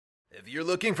If you're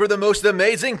looking for the most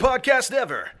amazing podcast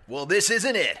ever, well, this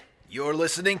isn't it. You're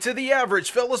listening to the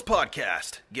Average Fellas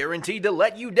Podcast, guaranteed to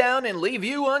let you down and leave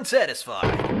you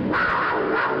unsatisfied.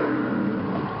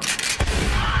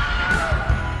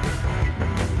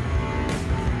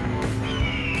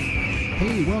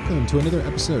 Hey, welcome to another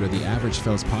episode of the Average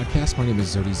Fellas Podcast. My name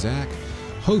is Zodi Zach,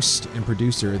 host and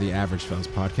producer of the Average Fellas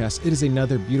Podcast. It is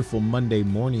another beautiful Monday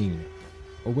morning.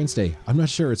 Or Wednesday. I'm not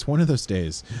sure. It's one of those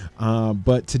days.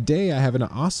 But today I have an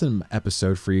awesome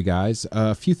episode for you guys.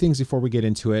 A few things before we get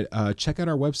into it. Check out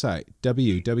our website,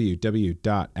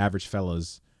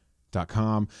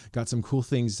 www.averagefellas.com. Got some cool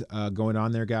things going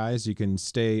on there, guys. You can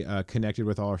stay connected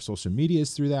with all our social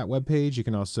medias through that webpage. You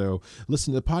can also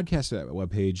listen to the podcast at that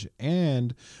webpage.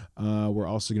 And we're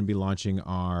also going to be launching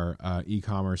our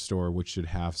e-commerce store, which should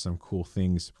have some cool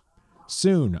things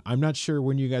soon. I'm not sure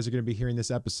when you guys are going to be hearing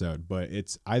this episode, but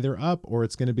it's either up or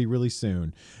it's going to be really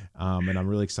soon. And I'm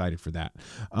really excited for that.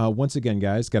 Once again,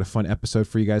 guys, got a fun episode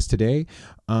for you guys today.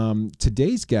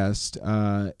 Today's guest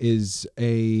is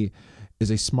a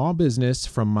small business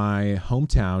from my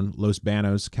hometown, Los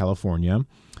Banos, California.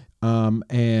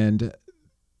 And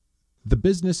the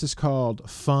business is called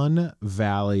Fun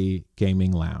Valley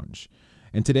Gaming Lounge.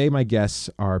 And today my guests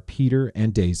are Peter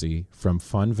and Daisy from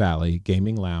Fun Valley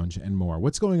Gaming Lounge and more.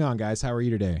 What's going on, guys? How are you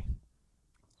today?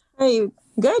 Hey,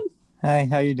 good. Hi,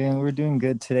 how you doing? We're doing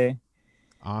good today.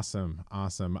 Awesome.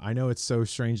 I know it's so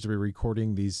strange to be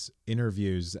recording these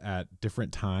interviews at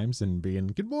different times and being,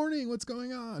 good morning, what's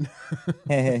going on?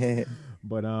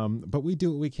 But we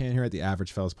do what we can here at the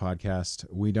Average Fellas Podcast.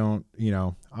 We don't,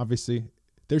 obviously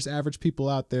there's average people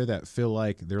out there that feel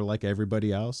like they're like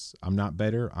everybody else. I'm not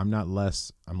better. I'm not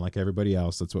less. I'm like everybody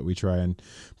else. That's what we try and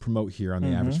promote here on the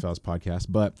Average Fellas Podcast.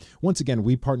 But once again,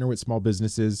 we partner with small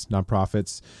businesses,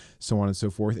 nonprofits, so on and so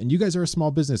forth. And you guys are a small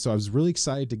business. So I was really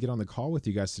excited to get on the call with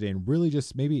you guys today and really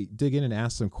just maybe dig in and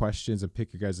ask some questions and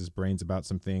pick your guys' brains about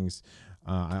some things.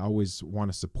 I always want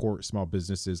to support small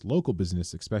businesses, local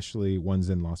business, especially ones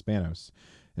in Los Banos.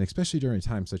 And especially during a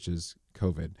time such as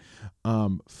COVID.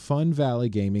 Fun Valley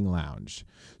Gaming Lounge.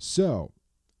 So,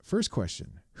 first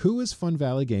question, who is Fun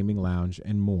Valley Gaming Lounge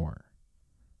and more?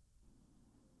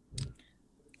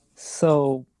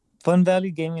 So, Fun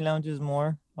Valley Gaming Lounge is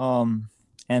more,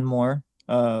 and more.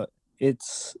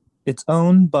 It's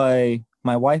owned by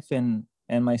my wife and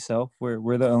myself.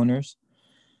 We're the owners.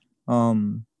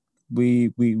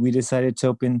 We decided to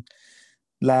open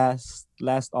last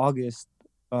August.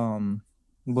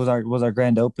 Was our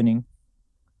grand opening.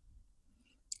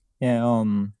 Yeah.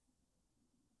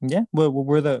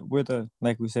 We're the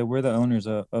like we said, we're the owners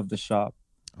of the shop.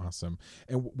 Awesome.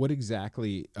 And what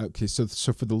exactly? Okay, so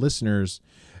for the listeners,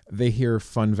 they hear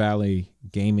Fun Valley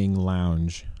Gaming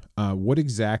Lounge. What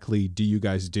exactly do you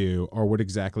guys do, or what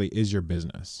exactly is your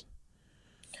business?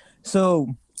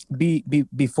 So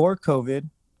before COVID,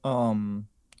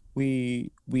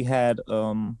 we had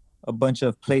a bunch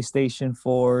of PlayStation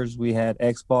 4s. We had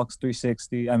Xbox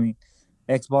 360.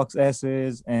 Xbox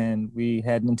S's, and we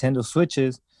had Nintendo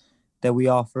Switches that we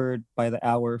offered by the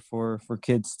hour for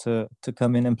kids to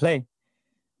come in and play.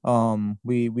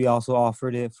 We also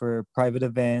offered it for private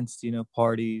events,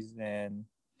 parties, and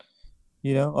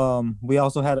we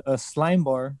also had a slime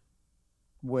bar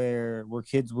where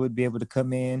kids would be able to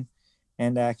come in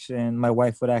and my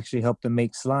wife would actually help them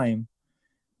make slime.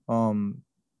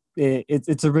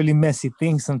 It's a really messy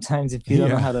thing sometimes if you don't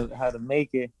know how to make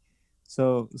it.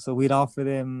 So we'd offer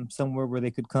them somewhere where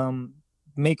they could come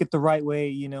make it the right way,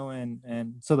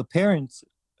 and so the parents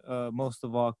most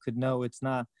of all could know it's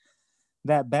not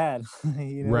that bad.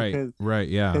 Right,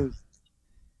 yeah.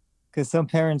 Because some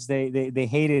parents they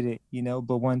hated it,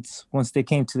 but once they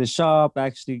came to the shop,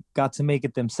 actually got to make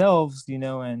it themselves,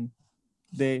 and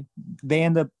they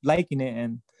end up liking it.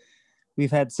 And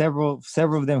we've had several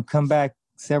of them come back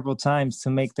several times to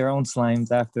make their own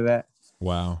slimes after that.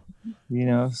 Wow.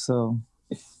 So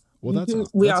well,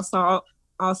 we also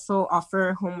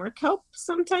offer homework help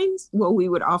sometimes. Well, we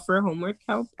would offer homework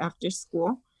help after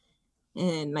school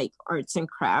and like arts and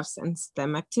crafts and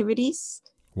STEM activities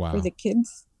for the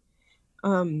kids.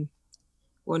 Well,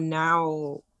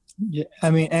 now, yeah,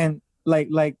 and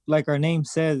like our name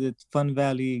says, it's Fun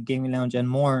Valley Gaming Lounge and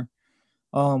more.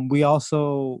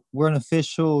 We're an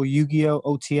official Yu-Gi-Oh!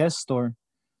 OTS store.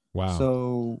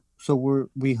 Wow. So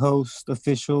we host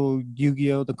official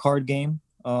Yu-Gi-Oh! The card game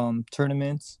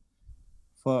tournaments.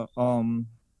 We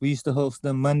used to host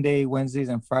them Monday, Wednesdays,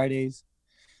 and Fridays.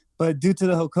 But due to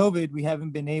the whole COVID, we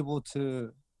haven't been able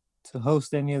to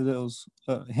host any of those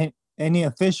any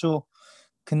official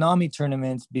Konami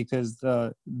tournaments because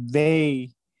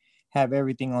they have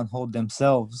everything on hold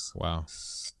themselves. Wow.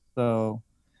 So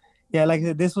yeah, like I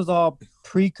said, this was all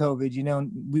pre-COVID. You know,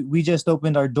 we just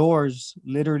opened our doors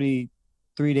literally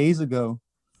 3 days ago.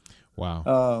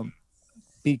 Wow.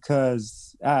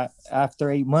 Because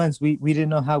after 8 months, we didn't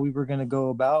know how we were going to go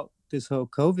about this whole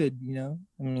COVID. You know,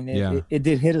 I mean, it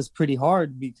did hit us pretty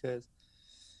hard because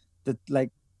the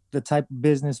type of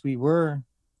business we were.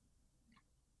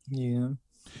 Yeah.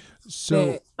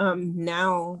 So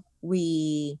now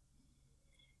we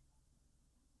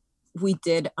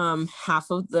did half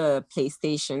of the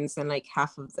PlayStations and like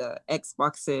half of the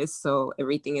Xboxes, so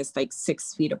everything is like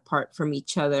 6 feet apart from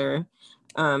each other.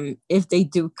 If they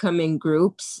do come in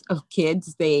groups of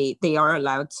kids, they are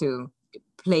allowed to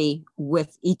play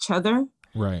with each other,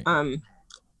 right?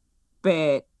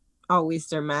 But always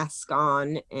their mask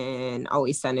on and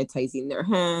always sanitizing their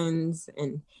hands.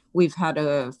 And we've had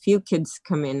a few kids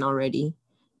come in already,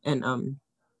 and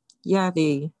yeah,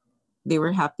 they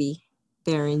were happy.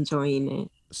 They're enjoying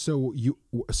it. So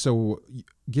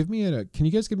can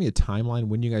you guys give me a timeline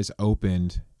when you guys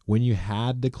opened, when you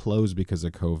had to close because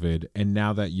of COVID, and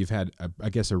now that you've had I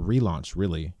guess a relaunch,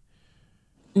 really?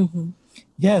 Mm-hmm.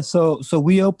 Yeah, so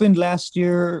we opened last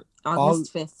year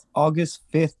August 5th. August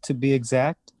 5th to be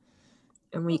exact.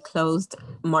 And we closed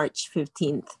March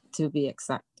 15th to be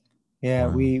exact. Yeah,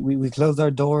 wow. we closed our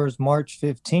doors March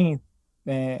 15th,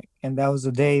 and that was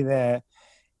the day that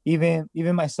even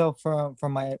myself from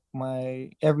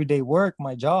my everyday work,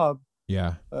 my job,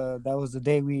 that was the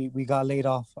day we got laid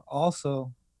off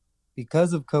also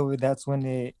because of COVID. That's when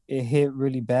it hit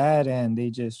really bad, and they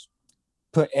just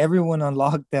put everyone on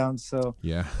lockdown. So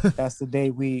yeah, that's the day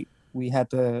we had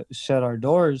to shut our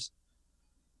doors.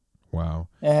 Wow.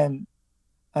 And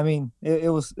I mean, it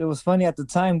was funny at the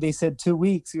time. They said 2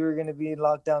 weeks. We were going to be in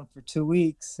lockdown for 2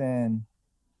 weeks, and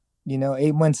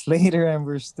 8 months later, and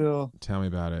we're still. Tell me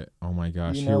about it. Oh my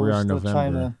gosh! Here we are in November.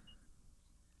 Trying to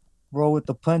roll with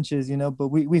the punches, but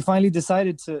we finally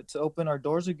decided to open our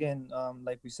doors again.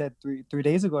 Like we said, three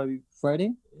days ago, Friday.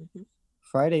 Mm-hmm.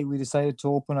 Friday, we decided to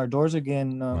open our doors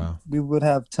again. Wow. We would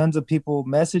have tons of people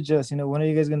message us. When are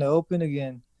you guys going to open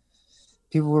again?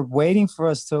 People were waiting for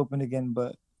us to open again,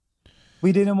 but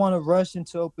we didn't want to rush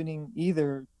into opening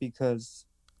either because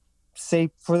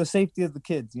for the safety of the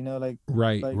kids,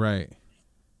 right.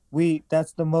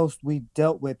 That's the most we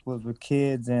dealt with was with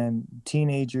kids and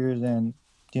teenagers, and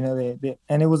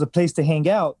and it was a place to hang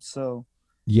out. So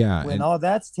yeah, when all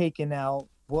that's taken out,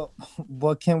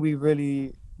 what can we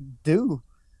really do?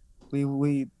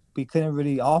 We couldn't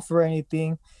really offer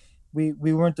anything. We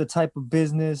weren't the type of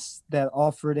business that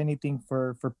offered anything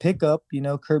for pickup,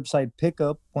 curbside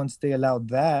pickup once they allowed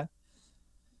that.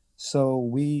 So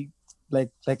we,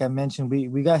 like I mentioned,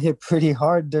 we got hit pretty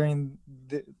hard during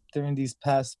these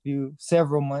past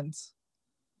several months.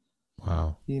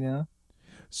 Wow.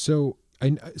 So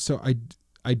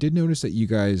I did notice that you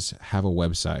guys have a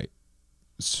website.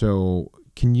 So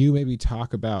can you maybe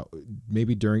talk about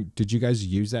did you guys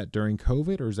use that during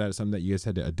COVID, or is that something that you guys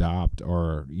had to adopt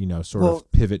or,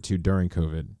 of pivot to during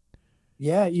COVID?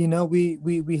 Yeah.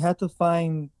 We had to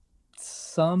find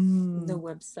the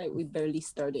website. We barely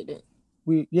started it.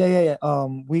 We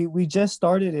just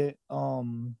started it.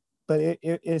 But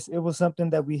it was something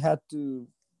that we had to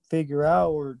figure out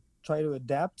or try to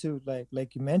adapt to,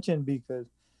 like you mentioned, because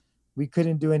we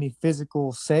couldn't do any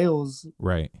physical sales.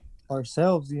 Right.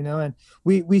 Ourselves, and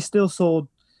we still sold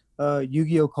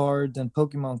Yu-Gi-Oh cards and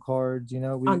Pokemon cards,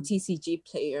 on TCG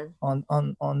Player. On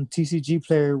TCG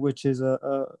Player, which is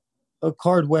a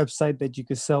card website that you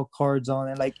could sell cards on,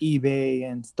 and like eBay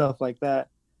and stuff like that.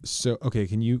 So okay,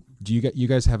 do you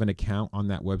guys have an account on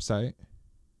that website?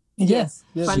 Yes.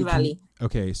 Fun Valley.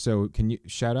 So can you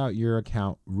shout out your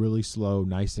account really slow,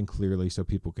 nice and clearly so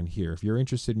people can hear? If you're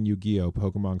interested in Yu-Gi-Oh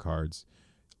Pokemon cards,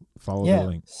 follow the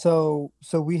link. So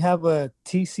we have a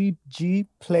TCG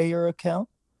Player account,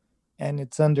 and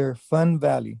it's under Fun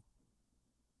Valley.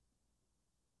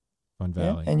 Fun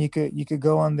Valley. Yeah? And you could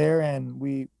go on there, and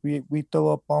we throw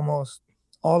up almost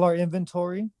all our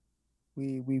inventory.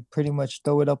 We pretty much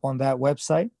throw it up on that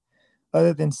website,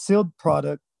 other than sealed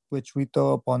product, which we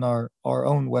throw up on our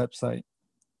own website.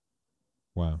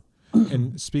 Wow.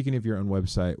 And speaking of your own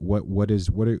website, what is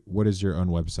your own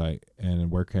website,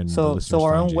 and where can the listeners so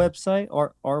our find own you? website,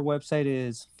 our website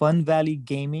is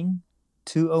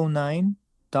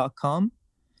funvalleygaming209.com,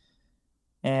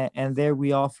 and there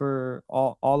we offer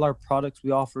all our products.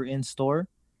 We offer in store,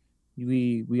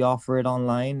 we offer it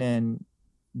online, and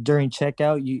during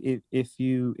checkout, if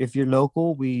you're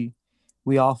local, we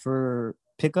offer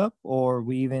pickup, or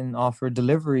we even offer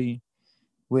delivery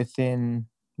within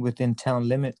town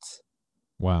limits.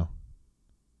 Wow.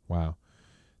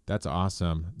 That's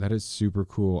awesome. That is super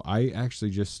cool. I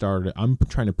actually just started. I'm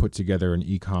trying to put together an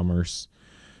e-commerce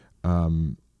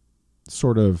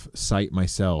sort of site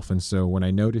myself, and so when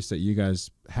I noticed that you guys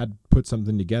had put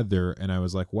something together, and I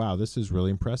was like, wow, this is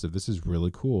really impressive. This is really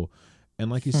cool.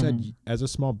 And like you said, as a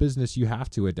small business, you have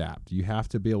to adapt. You have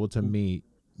to be able to meet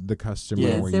the customer.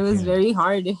 Yes, where it was can. very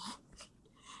hard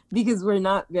because we're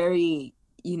not very,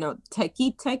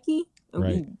 techie.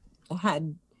 Right. We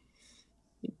had,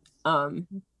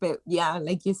 but yeah,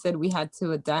 like you said, we had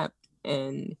to adapt,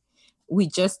 and we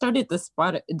just started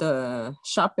the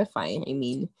Shopify. I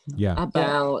mean,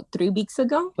 about 3 weeks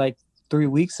ago. Like 3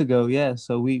 weeks ago, yeah.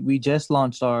 So we just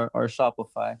launched our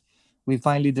Shopify. We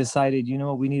finally decided, you know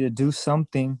what, we need to do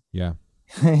something. Yeah.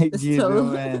 He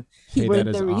went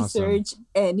the research awesome.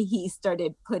 And he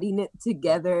started putting it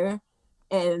together.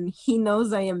 And he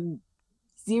knows I am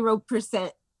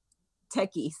 0%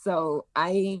 techie, so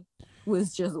I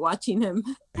was just watching him.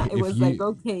 I was like,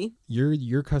 okay,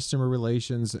 your customer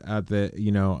relations at the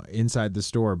inside the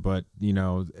store, but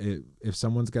if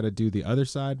someone's got to do the other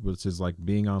side, which is like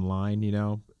being online,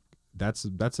 that's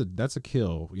a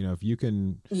kill. If you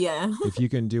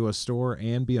can do a store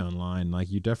and be online, like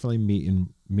you definitely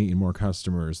meeting more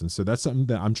customers. And so that's something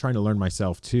that I'm trying to learn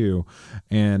myself too.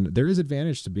 And there is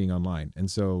advantage to being online.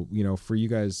 And so, for you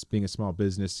guys being a small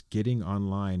business, getting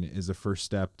online is the first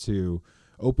step to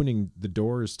opening the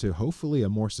doors to hopefully a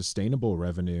more sustainable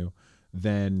revenue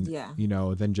than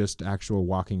just actual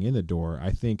walking in the door. I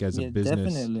think as a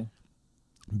business, definitely.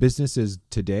 Businesses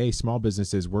today, small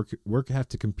businesses have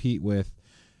to compete with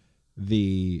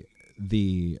the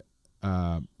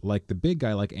like the big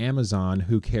guy like Amazon,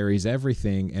 who carries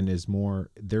everything and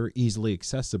they're easily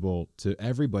accessible to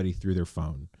everybody through their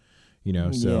phone,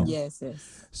 so yes.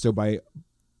 So by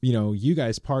you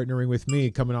guys partnering with me,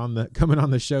 coming on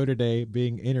the show today,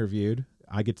 being interviewed,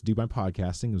 I get to do my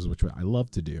podcasting, which I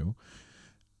love to do.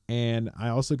 And I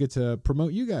also get to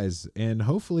promote you guys, and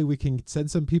hopefully we can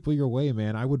send some people your way,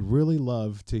 man. I would really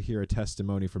love to hear a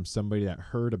testimony from somebody that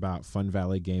heard about Fun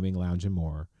Valley Gaming Lounge and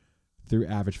More through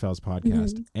Average Fellas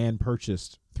podcast and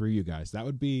purchased through you guys. That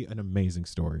would be an amazing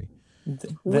story.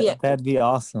 That'd be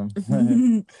awesome.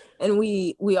 And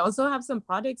we also have some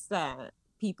products that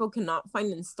people cannot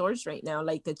find in stores right now,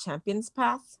 like the Champions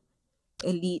Path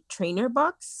Elite Trainer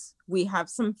Box. We have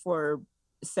some for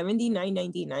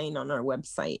 $79.99 on our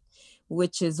website,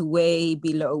 which is way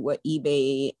below what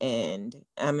eBay and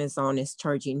Amazon is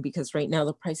charging, because right now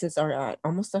the prices are at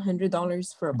almost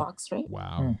 $100 for a box, right?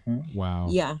 Wow. Wow.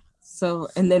 Yeah. So,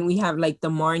 and then we have like the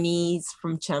Marnies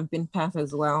from Champion Path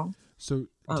as well. So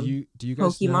do you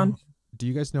guys Pokemon. Do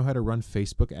you guys know how to run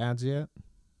Facebook ads yet?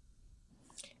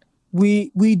 We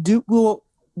do. Well,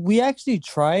 we actually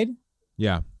tried.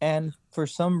 Yeah. And for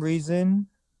some reason,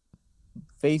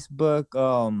 Facebook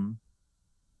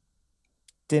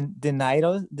denied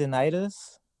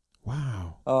us.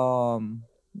 Wow.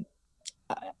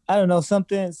 I don't know,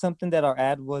 something that our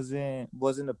ad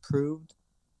wasn't approved,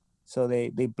 so they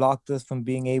blocked us from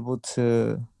being able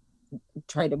to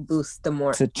try to boost to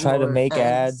make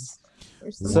ads.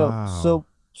 So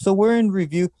we're in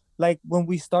review. Like when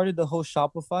we started the whole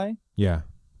Shopify. Yeah.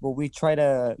 Well, we try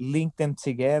to link them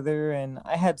together, and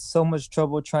I had so much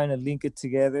trouble trying to link it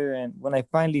together. And when I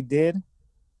finally did,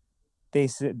 they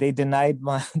said they denied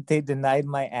my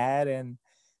ad, and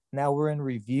now we're in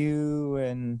review.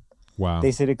 And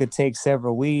they said it could take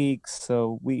several weeks,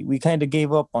 so we kind of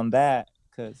gave up on that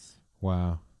because.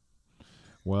 Wow.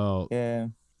 Well. Yeah.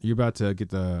 You're about to get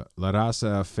the La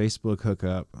Raza Facebook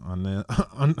hookup on the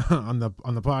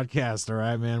podcast, all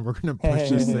right, man? We're gonna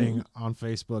push this thing on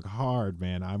Facebook hard,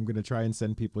 man. I'm gonna try and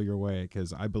send people your way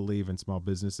because I believe in small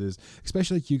businesses,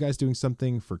 especially like you guys doing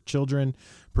something for children,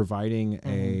 providing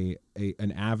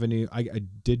an avenue. I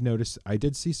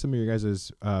did see some of your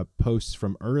guys' posts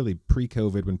from early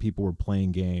pre-COVID when people were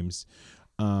playing games.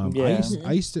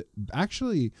 I used to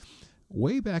actually,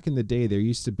 way back in the day, there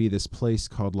used to be this place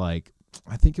called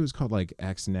I think it was called like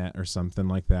XNet or something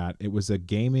like that. It was a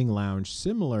gaming lounge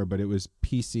similar, but it was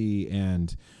PC,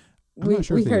 and I'm not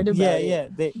sure we heard about it. Yeah,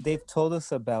 they've told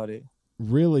us about it.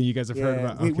 Really? You guys have heard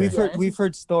about it? Okay. We've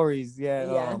heard stories.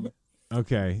 Yeah.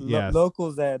 Okay. Yeah.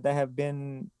 Locals that have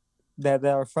been that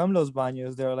are from Los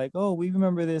Baños, they're like, oh, we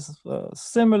remember this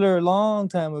similar long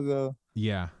time ago.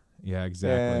 Yeah. Yeah,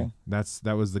 exactly. Yeah.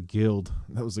 That was the guild.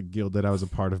 That was a guild that I was a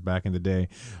part of back in the day.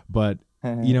 But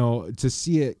to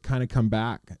see it kind of come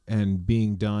back and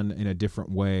being done in a different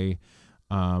way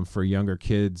for younger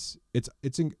kids, it's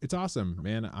awesome,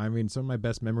 man. I mean, some of my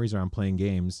best memories are on playing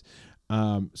games.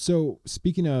 So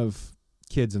speaking of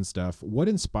kids and stuff, what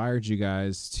inspired you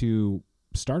guys to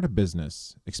start a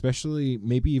business, especially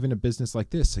maybe even a business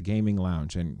like this, a gaming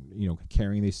lounge, and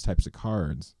carrying these types of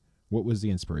cards? What was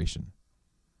the inspiration?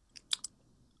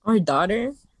 Our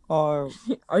daughter, our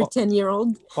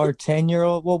 10-year-old. Our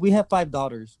 10-year-old. Well, we have 5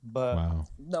 daughters, but wow.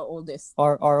 The oldest.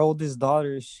 Our oldest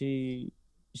daughter, she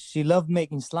loved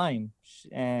making slime,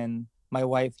 and my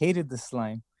wife hated the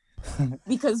slime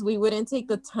because we wouldn't take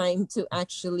the time to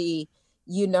actually,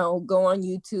 go on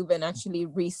YouTube and actually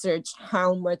research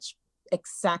how much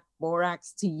exact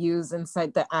borax to use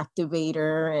inside the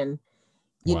activator, and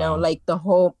like the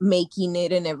whole making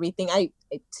it and everything.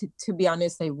 To be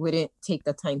honest, I wouldn't take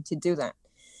the time to do that.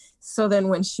 So then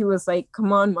when she was like,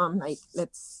 come on, Mom, like,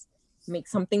 let's make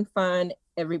something fun.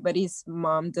 Everybody's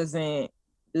mom doesn't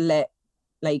let,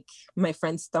 like, my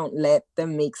friends don't let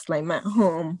them make slime at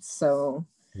home. So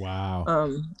wow.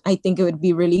 I think it would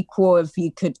be really cool if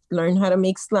you could learn how to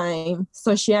make slime.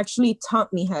 So she actually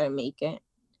taught me how to make it.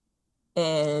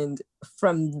 And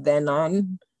from then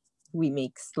on, we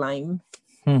make slime.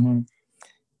 Mm-hmm.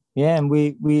 Yeah, and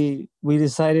we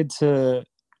decided to,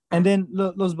 and then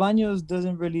Los Baños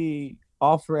doesn't really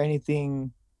offer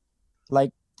anything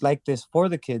like this for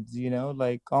the kids,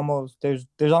 like almost there's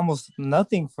almost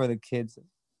nothing for the kids,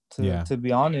 to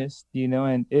be honest,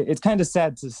 and it's kind of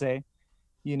sad to say,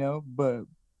 but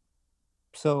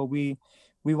so we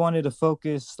wanted to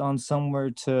focus on somewhere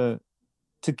to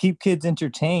keep kids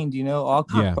entertained,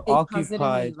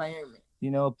 occupied,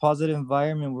 a positive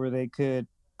environment where they could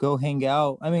go hang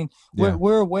out. I mean,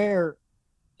 we're aware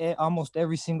almost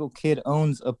every single kid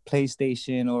owns a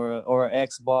PlayStation or an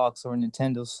Xbox or a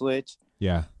Nintendo Switch.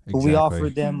 Yeah, exactly. But we offer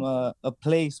them a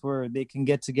place where they can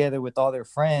get together with all their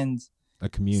friends, a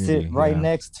community, sit right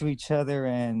next to each other,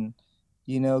 and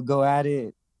go at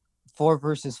it 4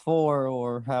 versus 4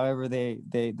 or however they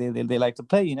like to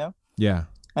play. Yeah.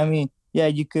 I mean, yeah,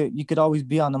 you could always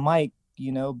be on the mic,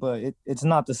 but it's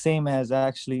not the same as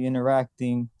actually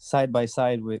interacting side by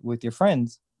side with your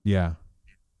friends. Yeah.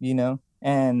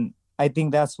 And I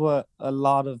think that's what a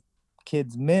lot of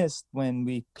kids missed when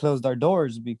we closed our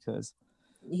doors, because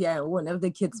one of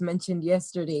the kids mentioned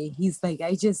yesterday, he's like,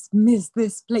 I just miss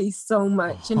this place so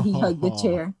much, and he hugged the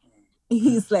chair.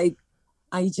 He's like,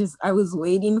 I was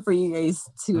waiting for you guys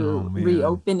to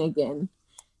reopen again.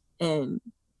 And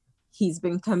he's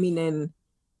been coming in.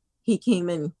 He came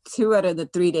in 2 out of the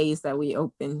 3 days that we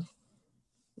opened.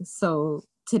 So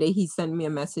today he sent me a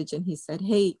message and he said,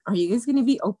 hey, are you guys going to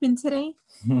be open today?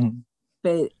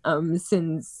 But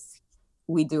since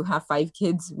we do have 5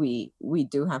 kids, we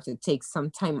do have to take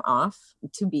some time off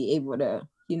to be able to,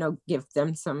 give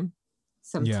them some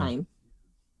time.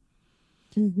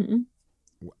 Mm-hmm.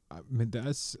 I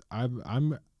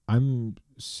mean, I'm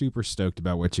super stoked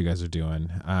about what you guys are doing.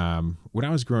 When I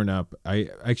was growing up, I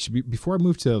actually, before I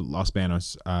moved to Los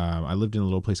Banos, I lived in a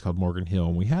little place called Morgan Hill,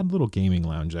 and we had a little gaming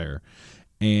lounge there.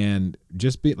 And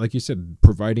just like you said,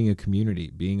 providing a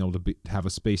community, being able to have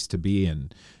a space to be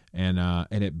in, and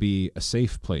it be a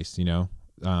safe place,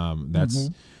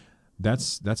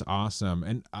 that's awesome.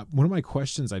 And one of my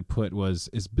questions I'd put was,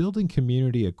 is building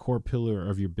community a core pillar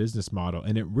of your business model?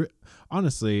 And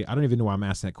honestly, I don't even know why I'm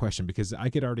asking that question, because I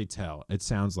could already tell. It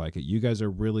sounds like it. You guys are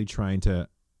really trying to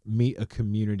meet a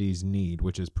community's need,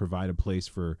 which is provide a place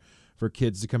for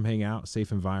kids to come hang out,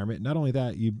 safe environment. Not only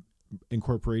that, you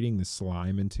incorporating the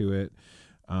slime into it.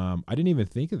 I didn't even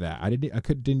think of that. I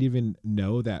didn't even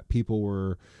know that people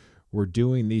were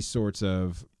doing these sorts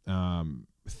of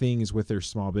things with their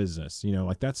small business.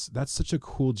 Like that's such a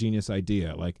cool, genius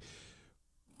idea. Like,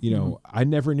 I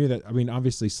never knew that. I mean,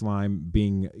 obviously slime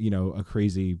being, a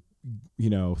crazy,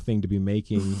 thing to be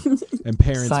making, and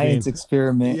parents science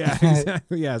experiment. Yeah,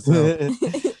 exactly. Yeah. So,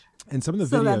 and some of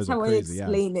the videos that's how are crazy. I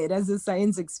explain it, as a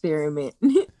science experiment.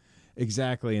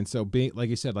 Exactly. And so being, like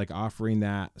you said, like offering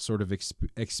that sort of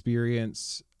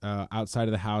experience outside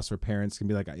of the house, where parents can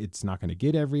be like, it's not going to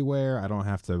get everywhere. I don't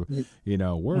have to,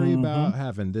 worry about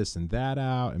having this and that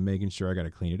out and making sure I got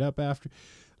to clean it up after.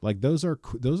 Like those are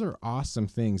awesome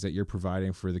things that you're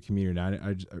providing for the community.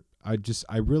 I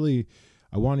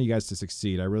want you guys to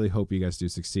succeed. I really hope you guys do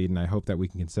succeed, and I hope that we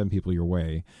can send people your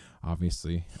way,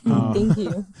 obviously. Thank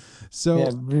you. So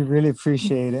yeah, we really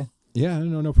appreciate it. Yeah,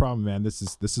 no problem, man. This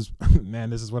is man,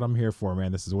 this is what I'm here for,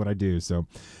 man. This is what I do. So,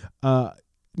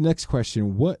 next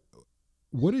question. What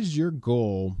is your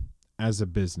goal as a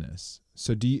business?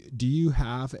 So do you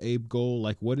have a goal?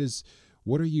 Like what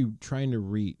are you trying to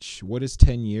reach? What does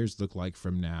 10 years look like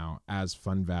from now as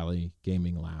Fun Valley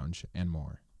Gaming Lounge and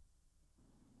more?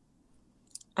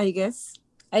 I guess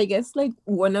like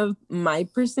one of my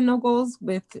personal goals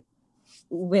with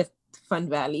Fun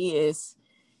Valley is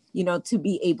to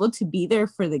be able to be there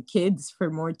for the kids, for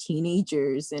more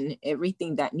teenagers and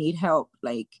everything that need help.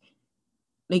 Like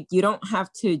you don't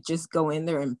have to just go in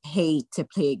there and pay to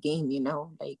play a game,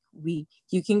 like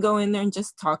you can go in there and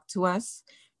just talk to us.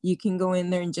 You can go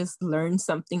in there and just learn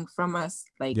something from us.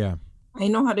 Like, yeah, I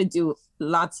know how to do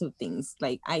lots of things.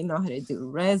 Like, I know how to do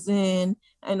resin.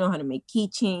 I know how to make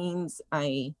keychains.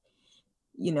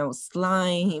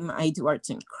 Slime. I do arts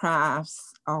and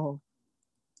crafts.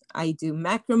 I do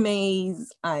macrames.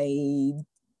 I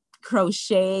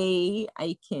crochet.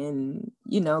 I can,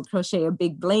 crochet a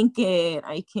big blanket.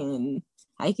 I can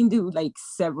do like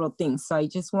several things. So I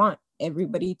just want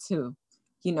everybody to,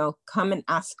 come and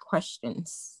ask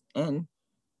questions and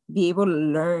be able to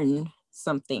learn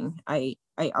something. I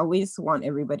always want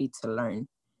everybody to learn.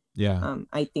 Yeah.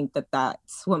 I think that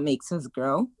that's what makes us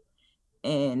grow,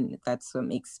 and that's what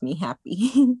makes me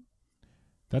happy.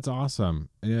 That's awesome.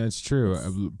 Yeah, it's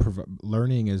true.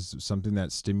 Learning is something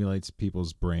that stimulates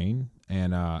people's brain,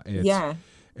 and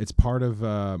it's part of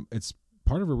a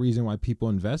reason why people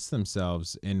invest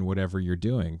themselves in whatever you're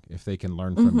doing if they can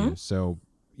learn from you. So,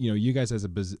 you guys as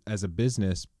a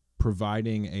business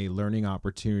providing a learning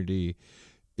opportunity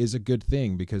is a good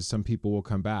thing, because some people will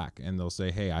come back and they'll say,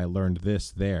 "Hey, I learned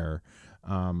this there."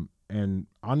 And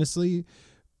honestly,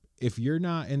 if you're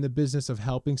not in the business of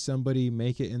helping somebody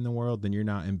make it in the world, then you're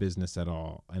not in business at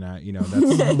all. And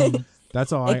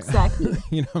that's all. Exactly.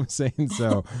 You know what I'm saying?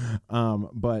 So,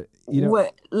 but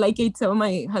like I tell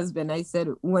my husband, I said,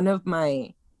 one of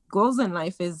my goals in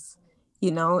life is,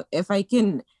 if I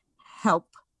can help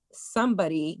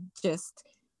somebody just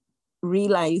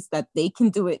realize that they can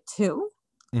do it too,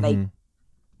 like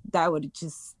that would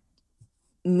just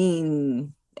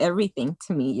mean everything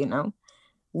to me.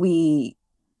 We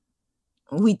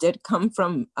did come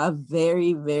from a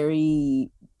very,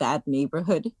 very bad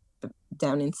neighborhood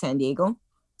down in San Diego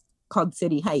called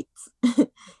City Heights.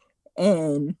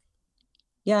 And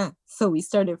yeah, so we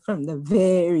started from the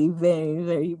very, very,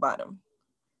 very bottom.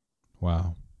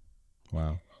 Wow.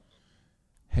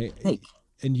 Hey,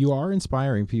 and you are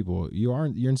inspiring people. You're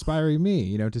inspiring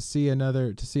me, to see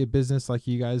a business like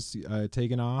you guys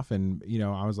taking off. And,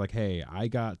 I was like, hey, I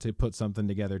got to put something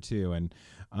together too. And,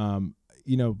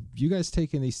 you guys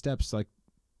taking these steps, like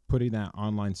putting that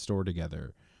online store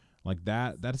together, like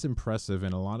that's impressive.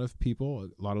 And a lot of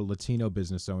Latino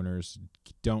business owners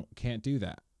can't do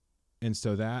that. And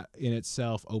so that in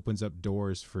itself opens up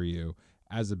doors for you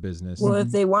as a business. Well,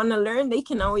 if they want to learn, they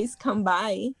can always come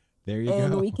by. There you go.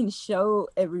 And we can show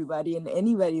everybody and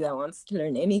anybody that wants to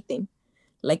learn anything.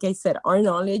 Like I said, our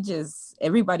knowledge is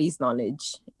everybody's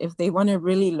knowledge. If they want to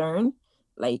really learn,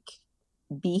 like,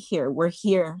 be here. We're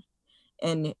here.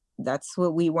 And that's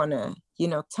what we want to,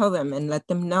 tell them and let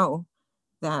them know,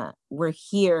 that we're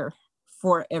here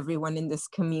for everyone in this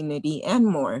community and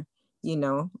more,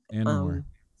 And more.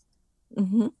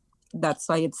 That's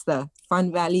why it's the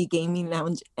Fun Valley Gaming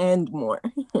Lounge and more.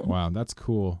 Wow, that's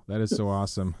cool. That is so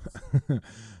awesome.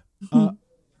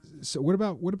 So what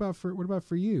about for you? What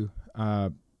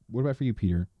about for you,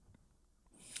 Peter?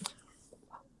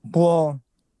 Well,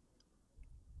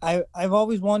 I've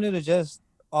always wanted to just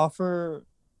offer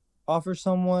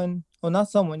someone, well, not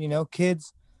someone,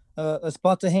 kids, a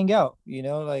spot to hang out.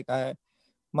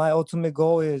 My ultimate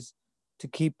goal is to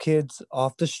keep kids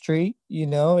off the street.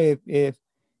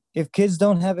 If kids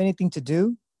don't have anything to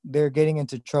do, they're getting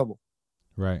into trouble.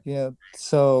 Right. Yeah.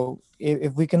 So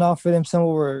if we can offer them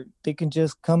somewhere where they can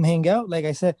just come hang out, like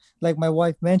I said, like my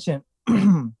wife mentioned,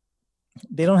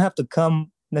 they don't have to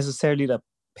come necessarily to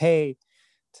pay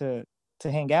to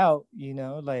hang out.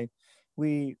 Like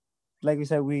we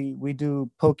said, we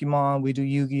do Pokemon, we do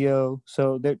Yu-Gi-Oh.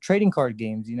 So they're trading card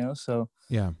games, So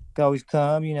yeah, they always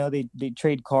come. They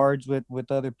trade cards with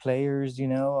other players.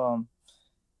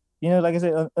 Like I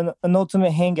said, an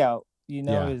ultimate hangout.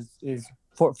 Is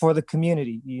for the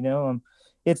community.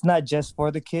 It's not just for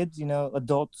the kids.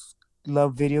 Adults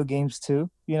love video games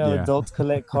too. Adults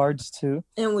collect cards too.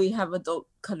 And we have adult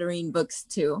coloring books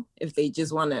too, if they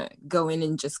just want to go in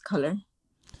and just color.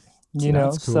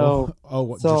 That's cool.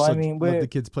 I mean, let the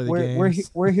kids play the games.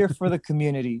 We're here for the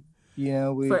community.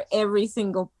 For every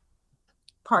single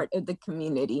part of the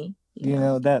community.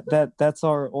 That's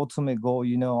our ultimate goal.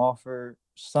 Offer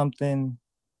something.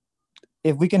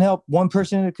 If we can help one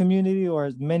person in the community or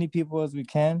as many people as we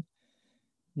can,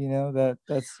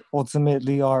 that's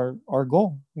ultimately our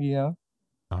goal.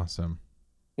 Awesome.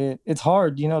 It's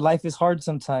hard. Life is hard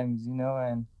sometimes.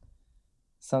 And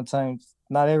sometimes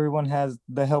not everyone has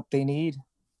the help they need,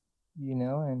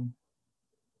 and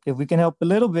if we can help a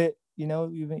little bit,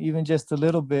 even just a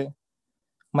little bit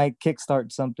might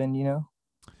kickstart something,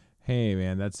 Hey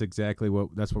man, that's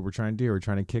what we're trying to do. We're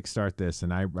trying to kickstart this,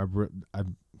 and I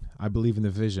believe in the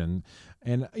vision,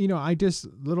 and I just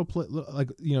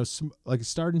like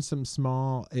starting some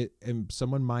small. And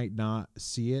someone might not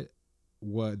see it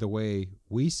the way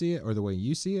we see it or the way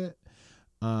you see it,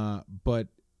 but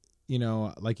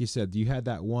like you said, you had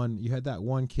that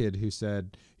one kid who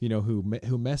said, who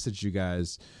messaged you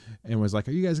guys and was like,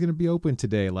 are you guys going to be open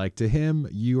today? Like, to him,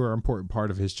 you are an important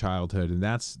part of his childhood. And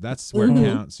that's where it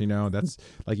counts. That's,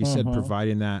 like you said,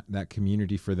 providing that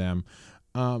community for them.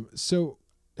 So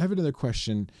I have another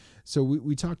question. So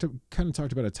we talked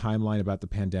about a timeline about the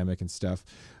pandemic and stuff.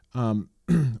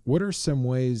 What are some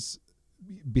ways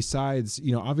besides,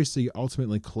 obviously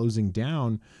ultimately closing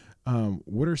down,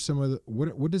 what are some of the,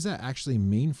 what does that actually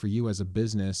mean for you as a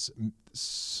business,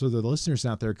 so the listeners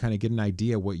out there kind of get an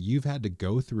idea what you've had to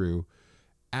go through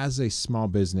as a small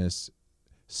business,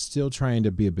 still trying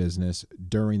to be a business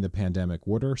during the pandemic?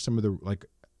 What are some of the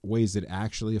ways that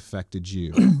actually affected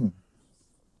you?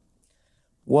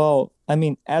 Well, I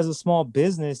mean, as a small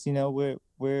business,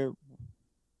 we're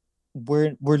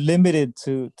limited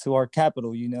to our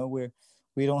capital. We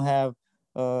don't have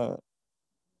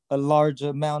a large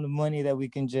amount of money that we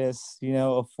can just,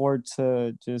 afford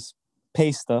to just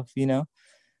pay stuff,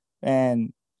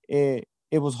 and it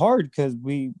was hard because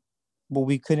we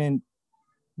couldn't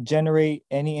generate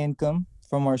any income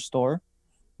from our store.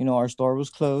 Our store was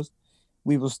closed.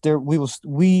 We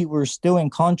were still in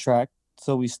contract,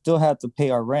 so we still had to pay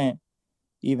our rent,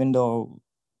 even though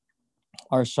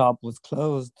our shop was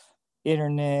closed.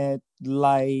 Internet,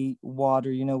 light,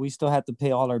 water, we still had to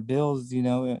pay all our bills,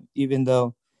 even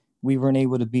though we weren't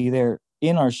able to be there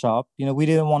in our shop. We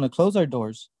didn't want to close our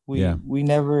doors. We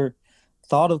never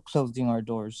thought of closing our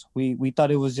doors. We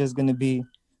thought it was just going to be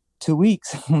 2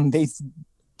 weeks.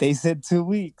 They said 2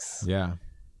 weeks. Yeah.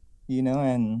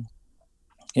 And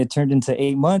it turned into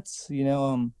 8 months.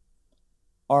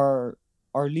 Our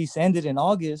lease ended in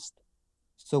August,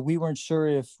 so we weren't sure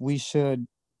if we should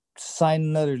sign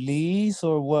another lease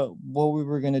or what we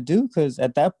were going to do, because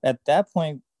at that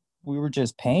point we were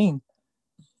just paying.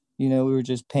 We were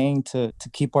just paying to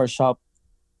keep our shop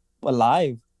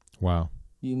alive. Wow.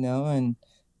 And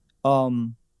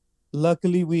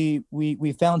luckily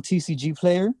we found TCG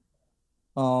Player,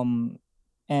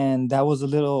 and that was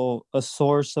a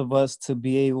source of us to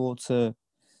be able to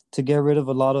get rid of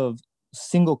a lot of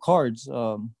single cards.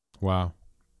 Wow.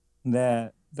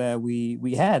 That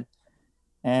we had,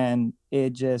 and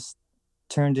it just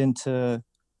turned into,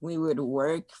 we would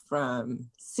work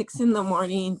from 6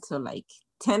 a.m. to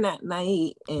 10 p.m.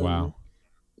 and wow.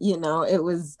 It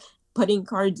was putting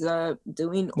cards up,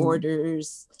 doing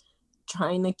orders,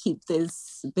 trying to keep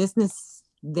this business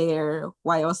there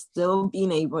while still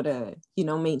being able to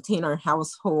maintain our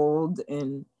household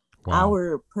and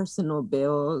our personal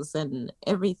bills and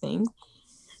everything.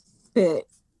 But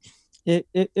it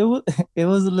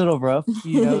was a little rough,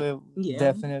 Yeah.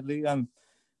 Definitely. I'm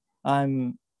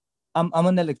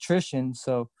an electrician,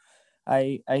 so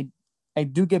I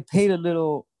do get paid a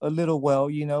little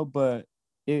well, but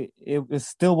it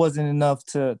still wasn't enough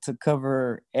to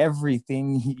cover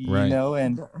everything, right.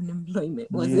 And the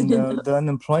unemployment wasn't enough. The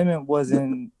unemployment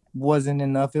wasn't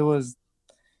enough. It was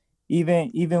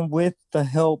even with the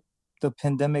help, the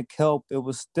pandemic help, it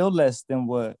was still less than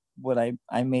what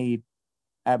I made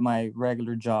at my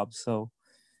regular job. So,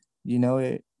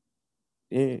 it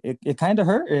kind of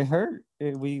hurt. It hurt.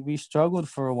 We struggled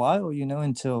for a while,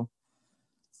 until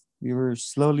we were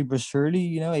slowly but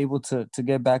surely, able to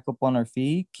get back up on our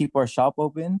feet, keep our shop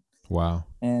open. Wow.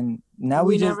 And now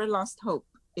we never lost hope.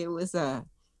 It was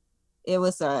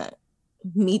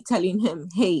me telling him,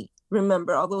 hey,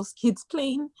 remember all those kids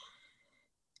playing?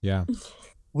 Yeah.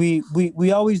 We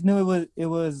always knew it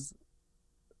was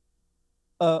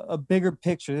a bigger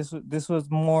picture. This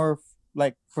was more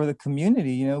like for the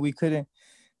community. We couldn't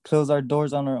close our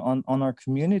doors on our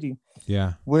community.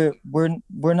 Yeah. We're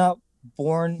not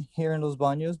born here in Los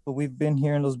Baños, but we've been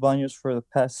here in Los Baños for the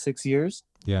past 6 years.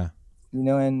 Yeah.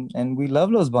 And we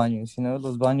love Los Baños.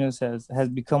 Los Baños has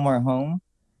become our home.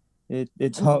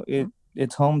 It's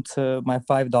home to my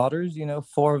 5 daughters.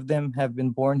 4 of them have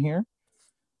been born here.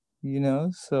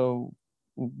 So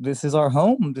this is our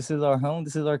home. This is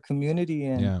our community.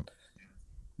 And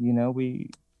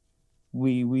we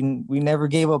never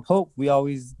gave up hope. We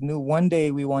always knew one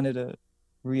day we wanted to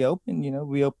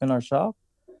reopen our shop.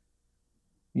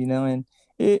 And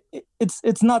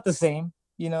it's not the same.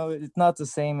 It's not the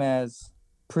same as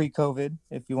pre-COVID,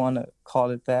 if you want to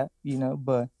call it that.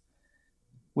 But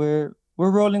we're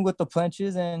rolling with the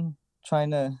punches and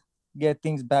trying to get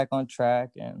things back on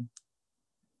track. And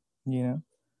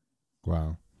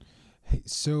Wow. Hey,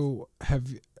 so have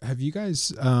you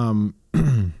guys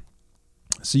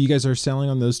so you guys are selling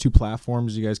on those two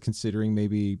platforms? Are you guys considering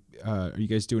maybe are you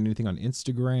guys doing anything on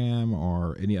Instagram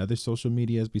or any other social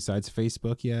medias besides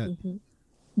Facebook yet? Mm-hmm.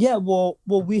 Yeah,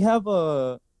 we have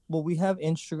Instagram.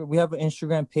 We have an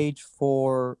Instagram page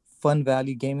for Fun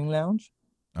Valley Gaming Lounge.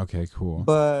 Okay, cool.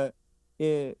 But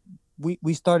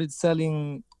we started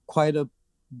selling quite a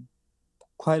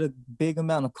big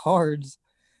amount of cards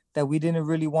that we didn't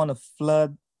really want to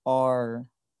flood our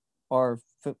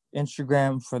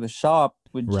Instagram for the shop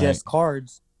with just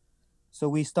cards. So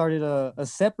we started a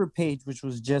separate page which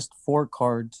was just for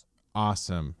cards.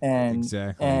 Awesome. And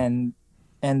exactly.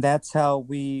 And that's how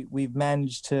we've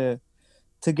managed to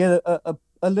get a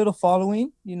little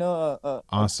following, you know,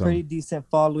 a pretty decent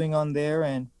following on there,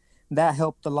 and that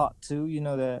helped a lot too. You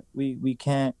know, that we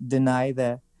can't deny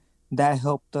that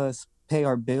helped us pay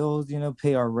our bills, you know,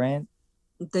 pay our rent.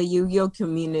 The Yu-Gi-Oh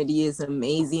community is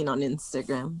amazing on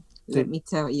Instagram. Let me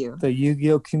tell you. The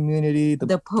Yu-Gi-Oh community, the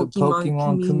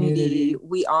Pokemon community.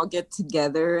 We all get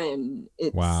together, and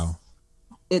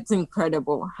it's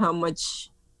incredible how much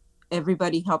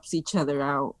everybody helps each other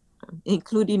out,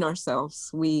 including ourselves.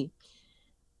 We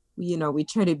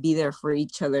try to be there for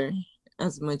each other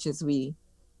as much as we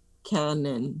can,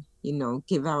 and, you know,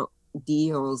 give out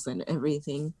deals and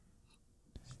everything.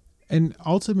 And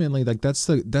ultimately, like that's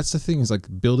the thing, is like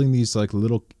building these like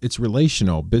little, it's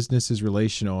relational. Business is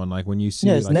relational, and like when you see,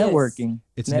 it's like, networking.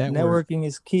 It's networking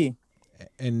is key.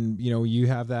 And you know, you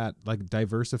have that, like,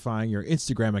 diversifying your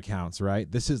Instagram accounts, right?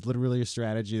 This is literally a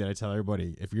strategy that I tell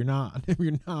everybody. If you're not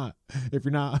splitting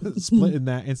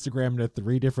that Instagram into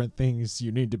 3 different things,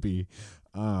 you need to be,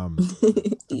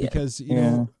 because you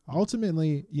know,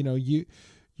 ultimately, you know, you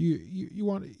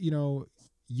want, you know,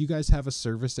 you guys have a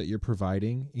service that you're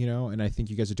providing, you know, and I think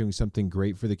you guys are doing something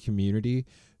great for the community.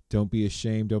 Don't be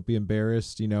ashamed. Don't be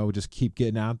embarrassed. You know, just keep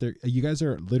getting out there. You guys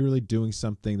are literally doing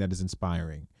something that is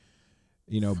inspiring.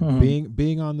 You know,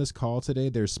 being on this call today,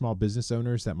 there's small business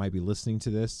owners that might be listening to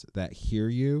this that hear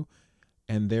you,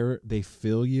 and they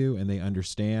feel you, and they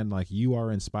understand, like, you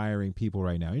are inspiring people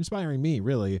right now. You're inspiring me,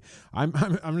 really. I'm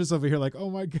just over here like, oh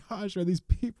my gosh, these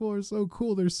people are so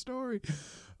cool. Their story.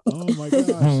 Oh my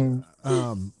gosh.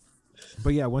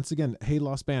 But yeah, once again, hey,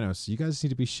 Los Banos, you guys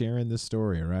need to be sharing this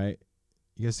story, right?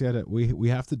 You guys gotta, we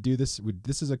have to do this.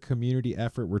 This is a community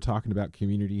effort. We're talking about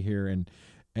community here, and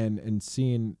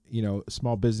seeing, you know,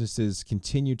 small businesses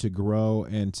continue to grow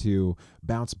and to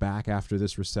bounce back after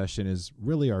this recession is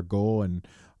really our goal. And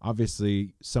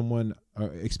obviously someone,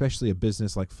 especially a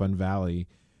business like Fun Valley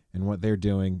and what they're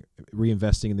doing,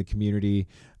 reinvesting in the community,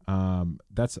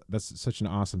 that's such an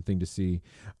awesome thing to see.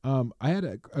 I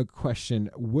had a question.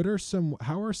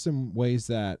 How are some ways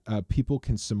that people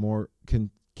can support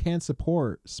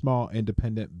small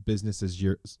independent businesses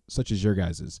such as your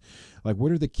guys's? Like,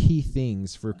 what are the key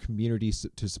things for communities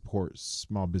to support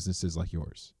small businesses like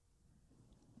yours?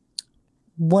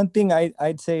 One thing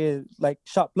I'd say is, like,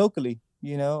 shop locally.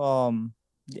 You know,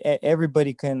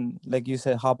 everybody can, like you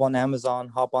said, hop on Amazon,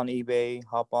 hop on eBay,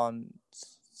 hop on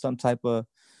some type of,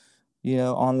 you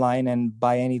know, online and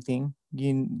buy anything,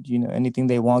 you know, anything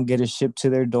they want, get it shipped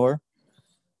to their door,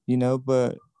 you know.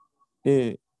 But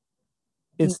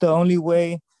it's the only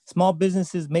way. Small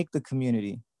businesses make the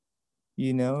community,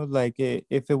 you know. Like,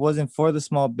 if it wasn't for the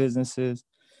small businesses,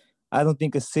 I don't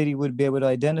think a city would be able to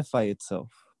identify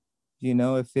itself, you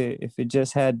know. If it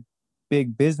just had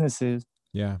big businesses,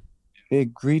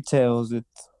 big retails,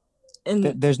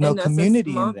 there's no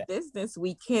community in that. Business,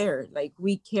 we care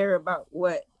about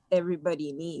what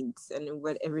everybody needs and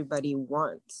what everybody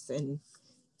wants, and,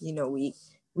 you know, we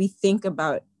think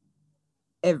about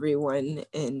everyone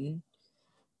and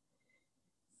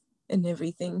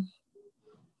everything.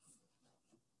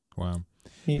 Wow.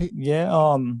 Yeah.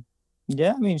 I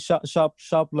mean,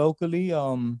 shop locally.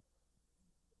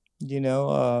 You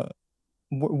know,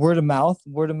 word of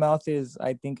mouth is,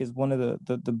 I think, is one of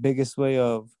the biggest way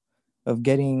of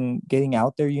getting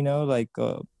out there, you know. Like,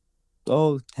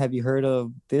 oh, have you heard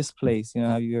of this place? You know,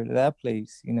 have you heard of that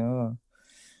place? You know,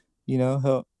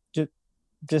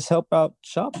 just help out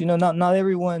shop. You know, not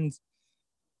everyone's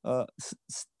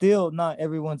still not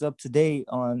everyone's up to date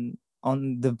on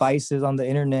devices, on the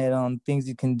internet, on things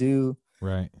you can do.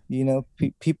 Right. You know,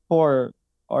 people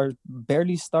are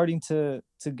barely starting to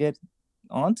get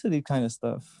onto the kind of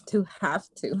stuff. To have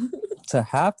to.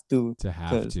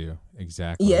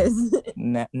 Exactly. Yes.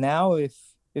 Now,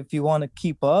 if you want to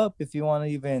keep up, if you want to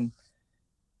even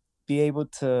be able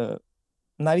to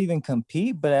not even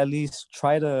compete, but at least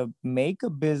try to make a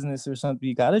business or something,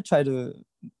 you got to try to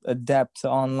adapt to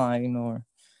online, or,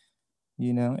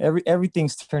 You know,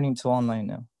 everything's turning to online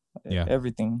now. Yeah.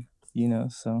 Everything, you know,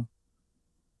 so.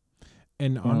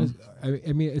 And honest,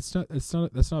 I mean, that's not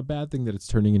a bad thing that it's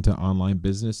turning into online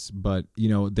business, but you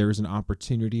know, there's an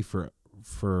opportunity for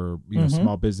you know,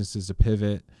 small businesses to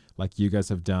pivot like you guys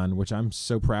have done, which I'm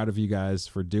so proud of you guys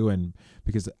for doing,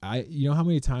 because you know how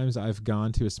many times I've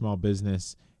gone to a small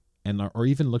business and or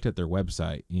even looked at their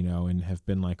website, you know, and have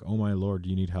been like, oh my Lord,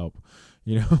 you need help,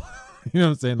 you know, you know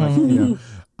what I'm saying? Like, you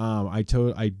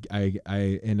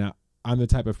know, I'm the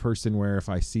type of person where if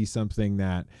I see something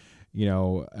that, you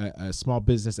know, a small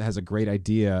business that has a great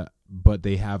idea, but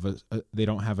they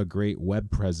don't have a great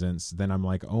web presence, then I'm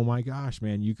like, oh my gosh,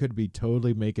 man, you could be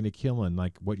totally making a killing.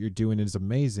 Like what you're doing is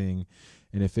amazing.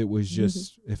 And if it was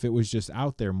just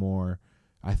out there more,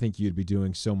 I think you'd be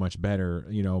doing so much better,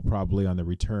 you know, probably on the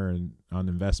return on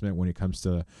investment when it comes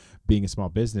to being a small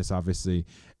business, obviously.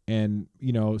 And,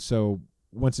 you know, so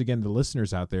once again, the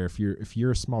listeners out there, if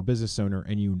you're a small business owner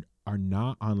and you are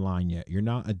not online yet, you're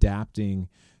not adapting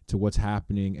to what's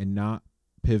happening and not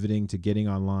pivoting to getting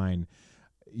online,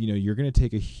 you know, you're going to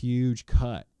take a huge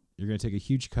cut.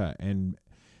 And,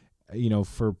 you know,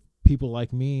 for people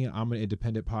like me, I'm an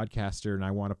independent podcaster and I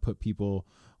want to put people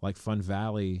like Fun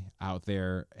Valley out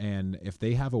there. And if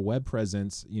they have a web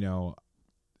presence, you know,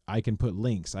 I can put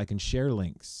links, I can share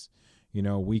links, you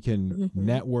know, we can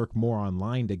network more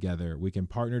online together. We can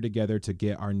partner together to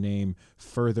get our name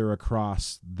further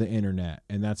across the internet.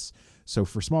 And so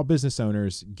for small business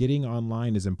owners, getting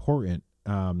online is important.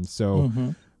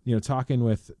 You know, talking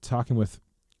with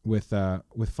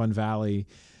Fun Valley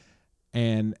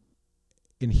and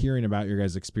hearing about your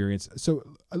guys' experience. So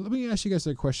let me ask you guys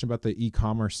a question about the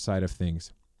e-commerce side of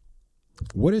things.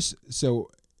 What is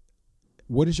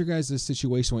your guys'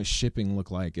 situation with shipping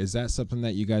look like? Is that something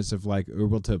that you guys have like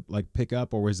able to like pick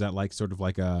up, or is that like sort of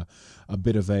like a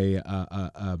bit of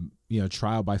a you know,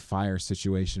 trial by fire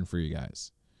situation for you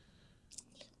guys?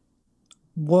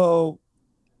 Well,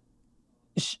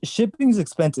 shipping's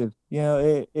expensive. You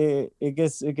know, it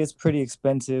gets pretty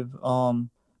expensive.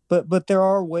 But there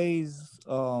are ways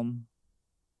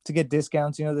to get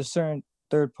discounts. You know, there's certain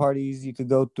third parties you could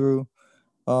go through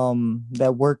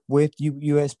that work with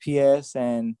USPS,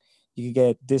 and you could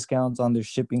get discounts on their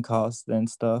shipping costs and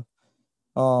stuff.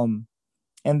 And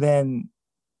then,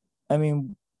 I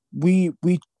mean, we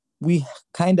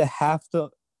kind of have to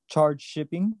charge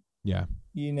shipping. Yeah.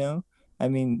 You know, I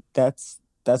mean, that's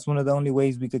one of the only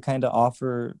ways we could kind of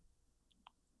offer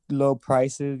low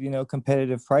prices, you know,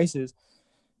 competitive prices,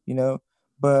 you know,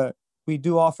 but we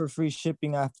do offer free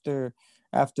shipping after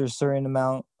a certain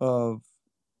amount of,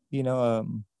 you know,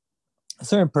 a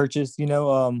certain purchase, you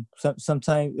know,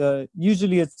 sometimes,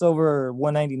 usually it's over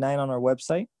 $199 on our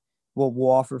website.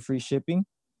 We'll offer free shipping,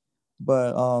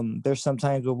 but there's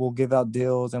sometimes where we'll give out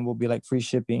deals and we'll be like free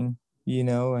shipping, you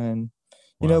know, and,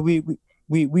 you know,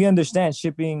 we understand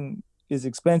shipping is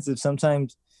expensive.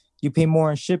 Sometimes you pay more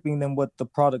in shipping than what the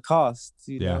product costs,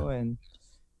 you know, and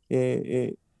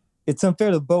it's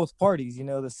unfair to both parties, you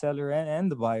know, the seller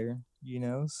and the buyer, you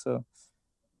know, so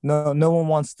no one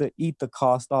wants to eat the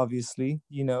cost, obviously,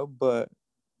 you know, but,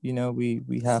 you know, we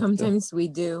have sometimes we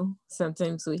do,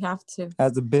 sometimes we have to.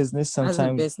 As a business,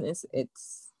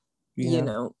 it's, you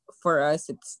know, for us,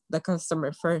 it's the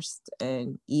customer first.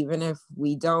 And even if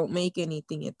we don't make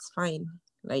anything, it's fine.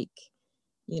 Like,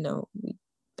 you know,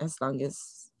 as long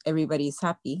as everybody's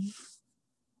happy.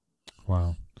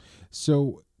 Wow.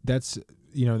 So that's,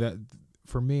 you know, that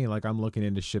for me, like I'm looking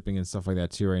into shipping and stuff like that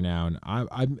too right now. And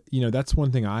I'm, you know, that's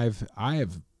one thing I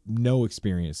have no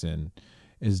experience in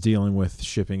is dealing with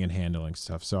shipping and handling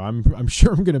stuff. So I'm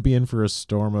sure I'm going to be in for a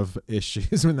storm of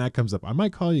issues when that comes up. I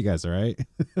might call you guys. All right.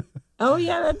 Oh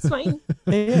yeah, that's fine.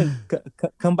 Yeah,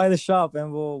 come by the shop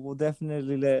and we'll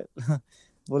definitely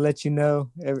we'll let you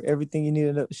know everything you need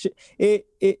to know. It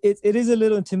is a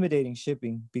little intimidating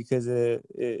shipping because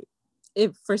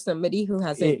if for somebody who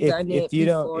hasn't done it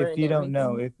before, if you don't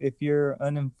know, if you're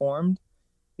uninformed,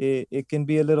 it can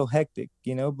be a little hectic,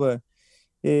 you know, but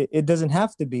it doesn't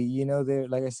have to be, you know. There,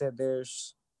 like I said,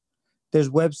 there's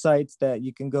websites that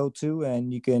you can go to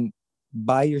and you can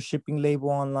buy your shipping label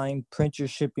online, print your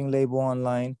shipping label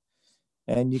online,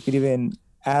 and you could even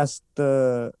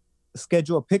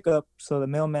schedule a pickup so the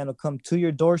mailman will come to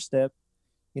your doorstep,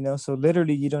 you know, so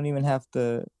literally you don't even have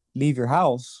to leave your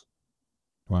house.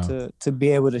 Wow. to be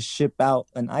able to ship out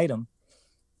an item,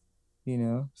 you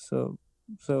know. So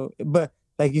but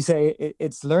like you say,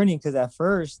 it's learning, because at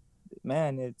first,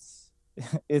 man, it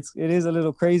is a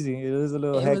little crazy. It is a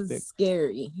little hectic. It was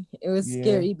scary. It was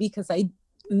scary because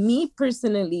me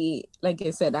personally, like I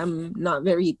said, I'm not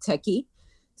very techie.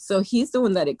 So he's the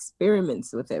one that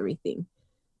experiments with everything.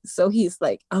 So he's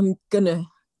like, I'm gonna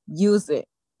use it.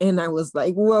 And I was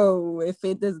like, whoa, if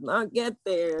it does not get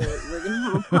there, we're gonna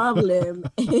have a problem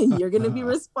and you're gonna be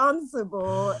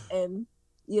responsible. And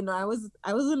I was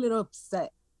a little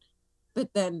upset.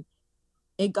 But then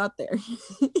it got there.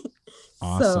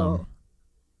 Awesome.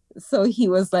 So he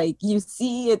was like, you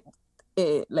see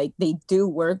it like they do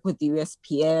work with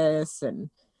USPS.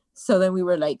 And so then we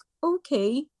were like,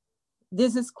 okay,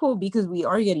 this is cool because we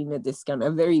are getting a discount, a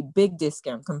very big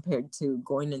discount compared to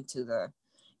going into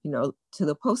to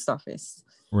the post office.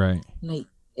 Right. Like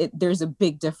there's a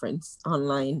big difference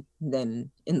online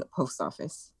than in the post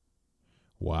office.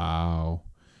 Wow.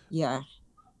 Yeah.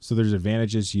 So there's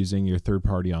advantages using your third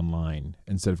party online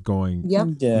instead of going,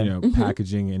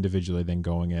 packaging individually, then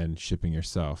going in shipping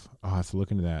yourself. I'll have to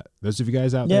look into that. Those of you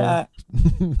guys out there.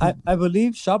 I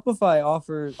believe Shopify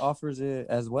offers it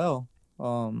as well.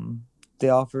 They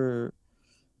offer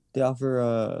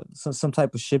some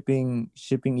type of shipping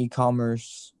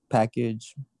e-commerce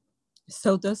package.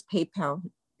 So does PayPal,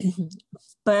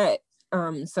 but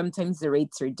sometimes the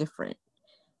rates are different.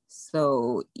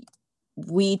 So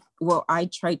I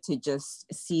try to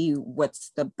just see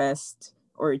what's the best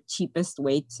or cheapest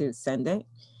way to send it.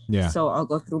 Yeah. So I'll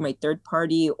go through my third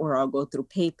party, or I'll go through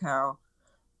PayPal,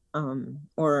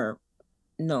 or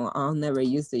no, I'll never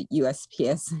use the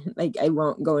USPS. Like I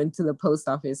won't go into the post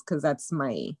office because that's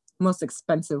my most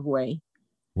expensive way.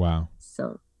 Wow.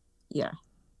 So, yeah.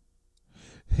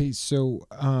 Hey, so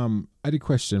I had a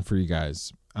question for you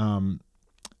guys.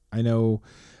 I know,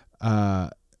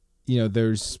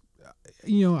 there's,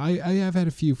 I have had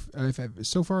a few.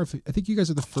 So far, I think you guys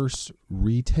are the first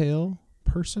retail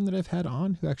person that I've had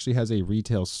on who actually has a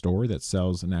retail store that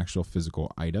sells an actual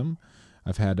physical item.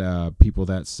 I've had people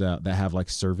that have like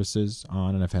services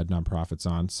on, and I've had nonprofits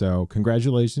on. So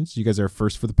congratulations. You guys are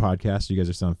first for the podcast. You guys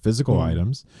are selling physical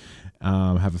items,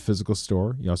 have a physical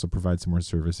store. You also provide some more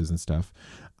services and stuff.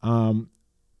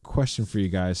 Question for you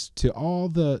guys, to all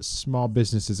the small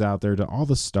businesses out there, to all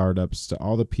the startups, to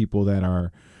all the people that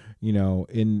are,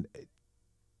 in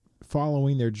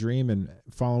following their dream and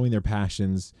following their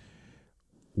passions,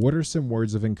 what are some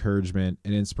words of encouragement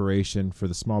and inspiration for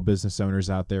the small business owners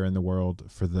out there in the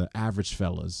world, for the average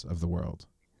fellas of the world?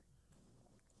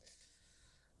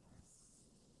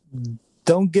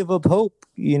 Don't give up hope.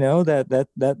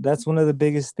 That's one of the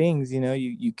biggest things.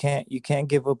 You can't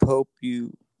give up hope.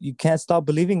 You can't stop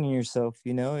believing in yourself.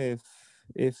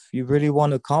 If you really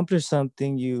want to accomplish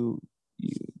something,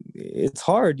 it's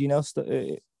hard.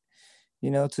 To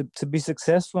be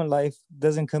successful in life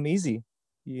doesn't come easy.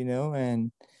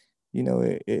 And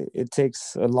it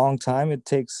takes a long time. It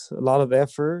takes a lot of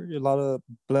effort, a lot of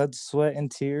blood, sweat, and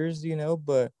tears,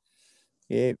 but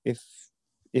if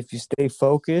you stay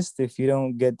focused, if you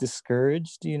don't get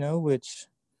discouraged, which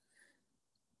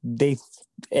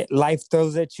life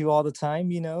throws at you all the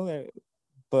time,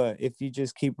 but if you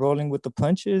just keep rolling with the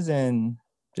punches and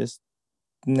just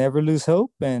never lose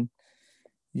hope, and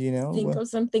think of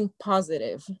something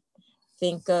positive.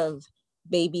 Think of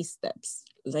baby steps.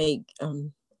 Like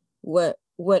what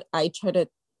I try to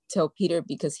tell Peter,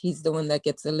 because he's the one that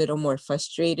gets a little more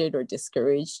frustrated or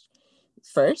discouraged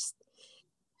first.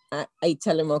 I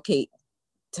tell him, okay,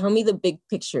 tell me the big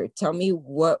picture. Tell me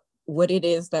what it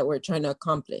is that we're trying to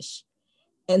accomplish.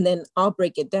 And then I'll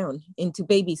break it down into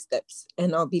baby steps.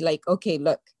 And I'll be like, okay,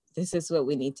 look, this is what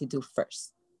we need to do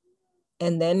first.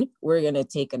 And then we're going to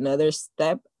take another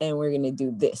step and we're going to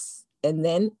do this. And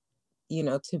then,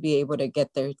 to be able to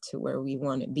get there to where we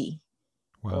want to be.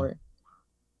 Wow. Or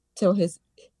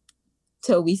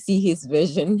till we see his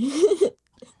vision.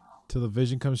 Till the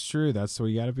vision comes true. That's what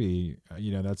you got to be.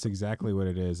 That's exactly what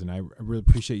it is. And I really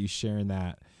appreciate you sharing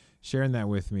that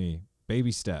with me.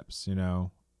 Baby steps,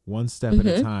 one step at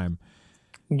a time.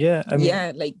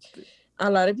 Yeah. Like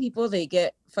a lot of people, they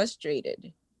get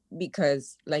frustrated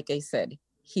because, like I said,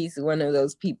 he's one of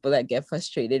those people that get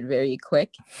frustrated very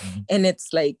quick. Mm-hmm. And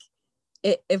it's like,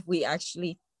 if we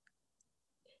actually,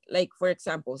 like, for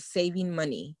example, saving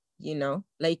money,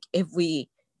 like if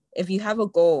you have a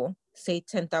goal, say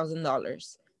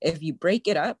 $10,000, if you break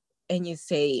it up and you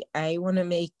say, I want to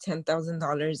make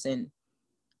 $10,000 in,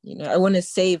 I want to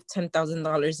save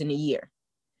 $10,000 in a year,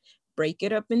 break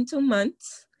it up into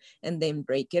months, and then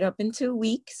break it up into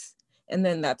weeks. And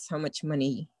then that's how much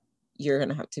money you're going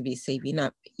to have to be saving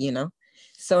up,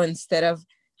 So instead of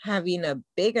having a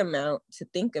big amount to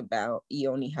think about,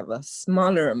 you only have a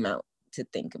smaller amount to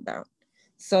think about.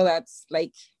 So that's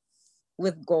like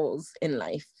with goals in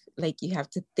life, like you have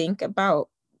to think about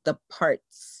the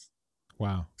parts.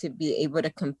 Wow. To be able to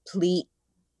complete,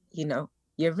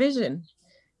 your vision.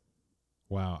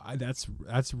 Wow, that's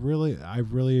really I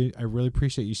really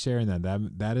appreciate you sharing that.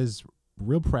 That is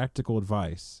real practical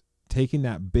advice. Taking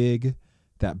that big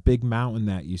mountain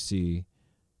that you see,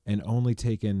 and only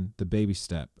taking the baby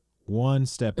step, one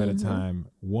step at a time,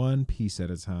 one piece at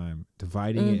a time,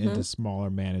 dividing it into smaller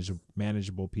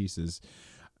manageable pieces.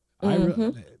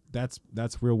 That's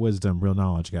real wisdom, real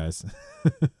knowledge, guys.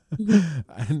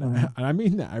 And I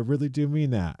mean that. I really do mean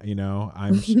that. You know,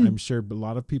 I'm sure a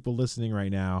lot of people listening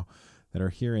right now that are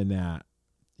hearing that,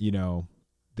 you know,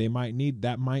 they might need,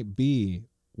 that might be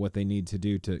what they need to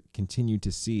do to continue to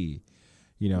see,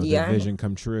 you know, their vision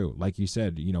come true. Like you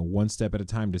said, you know, one step at a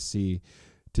time to see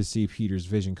Peter's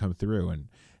vision come through. And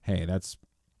hey, that's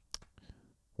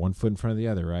one foot in front of the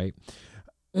other, right?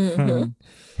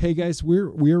 Hey guys, we're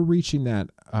reaching that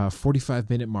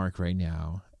 45-minute mark right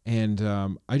now. And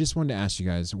I just wanted to ask you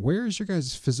guys, where is your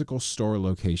guys' physical store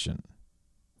location?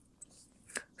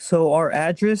 So our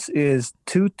address is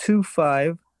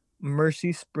 225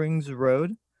 Mercy Springs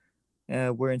Road.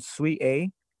 We're in Suite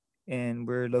A, and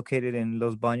we're located in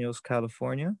Los Baños,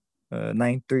 California,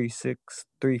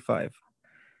 93635.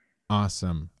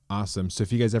 Awesome. So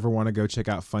if you guys ever want to go check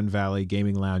out Fun Valley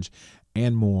Gaming Lounge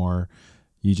and more,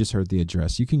 you just heard the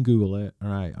address. You can Google it.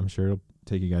 All right. I'm sure it'll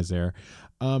take you guys there.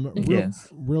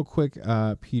 Real quick,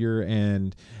 Peter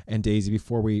and Daisy,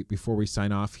 before we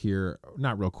sign off here,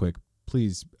 not real quick,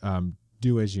 please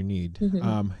do as you need.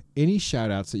 Any shout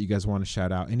outs that you guys want to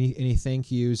shout out, any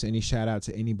thank yous, any shout out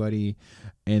to anybody,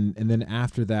 and then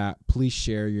after that, please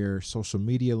share your social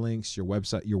media links, your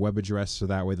website, your web address, so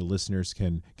that way the listeners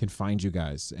can find you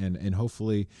guys and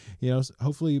hopefully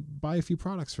buy a few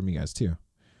products from you guys too.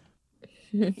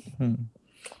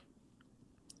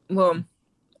 Well,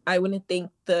 I want to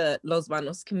thank the Los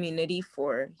Banos community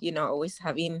for, always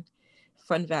having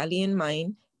Fun Valley in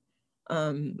mind.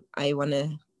 I want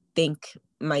to thank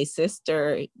my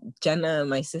sister, Jenna,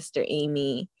 my sister,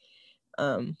 Amy,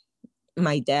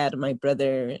 my dad, my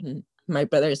brother, and my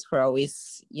brothers for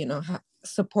always,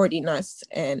 supporting us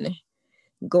and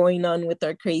going on with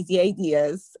our crazy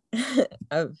ideas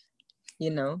of,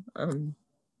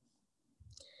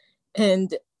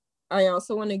 and I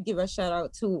also want to give a shout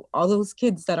out to all those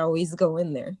kids that always go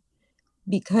in there.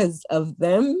 Because of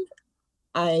them,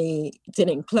 I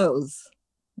didn't close,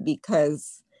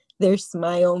 because their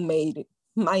smile made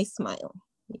my smile,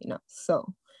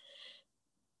 so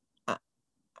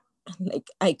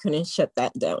I couldn't shut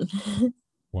that down.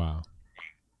 Wow.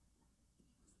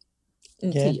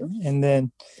 And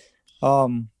then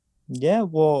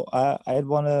I'd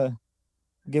want to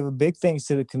give a big thanks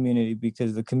to the community,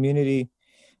 because the community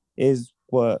is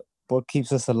what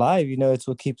keeps us alive. It's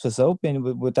what keeps us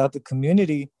open. Without the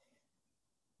community,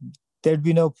 there'd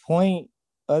be no point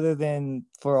other than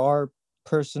for our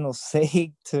personal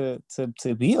sake to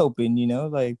be open.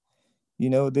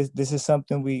 This is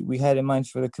something we had in mind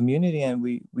for the community, and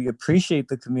we appreciate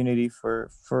the community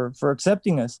for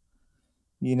accepting us.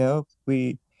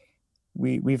 We've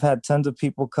had tons of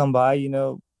people come by.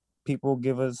 People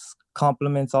give us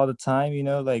compliments all the time.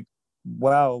 Like,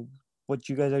 wow, what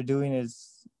you guys are doing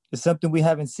is something we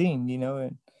haven't seen.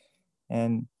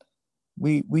 And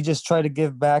we just try to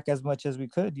give back as much as we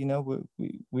could.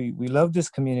 We love this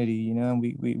community, and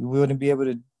we wouldn't be able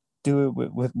to do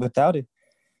it without it.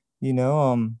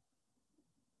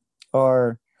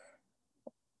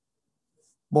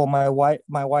 My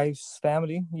wife's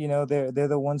family, they're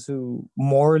the ones who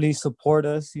morally support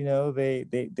us.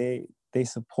 They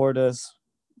support us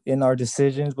in our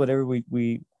decisions, whatever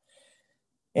we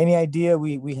any idea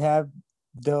we have,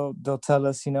 they'll tell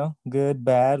us, good,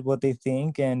 bad, what they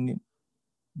think. And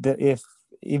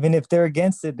even if they're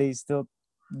against it, they still,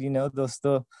 they'll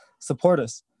still support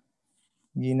us,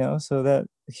 so that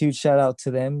huge shout out to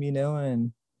them,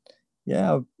 and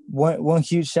one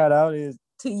huge shout out is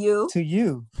to you,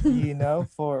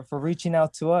 for reaching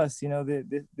out to us.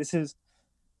 This is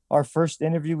our first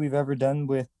interview we've ever done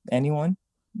with anyone,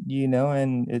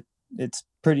 and it's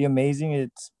pretty amazing.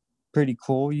 It's pretty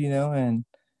cool, and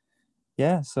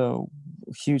so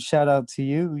huge shout out to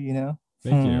you.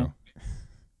 Thank you.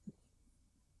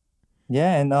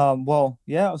 And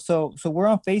so we're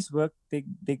on Facebook.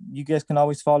 You guys can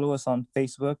always follow us on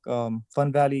Facebook,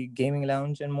 Fun Valley Gaming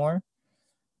Lounge and more.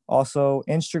 Also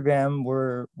Instagram,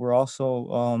 we're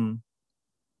also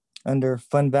under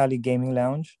Fun Valley Gaming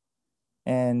Lounge,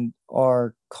 and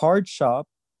our card shop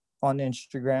on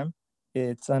Instagram,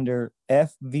 it's under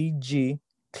FVG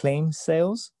Claim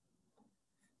Sales.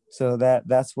 So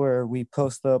that's where we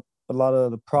post up a lot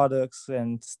of the products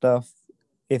and stuff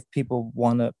if people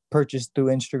want to purchase through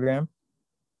Instagram.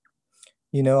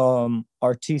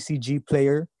 Our TCG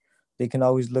player, they can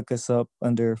always look us up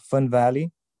under Fun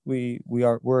Valley.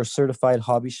 We're a certified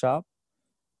hobby shop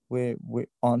with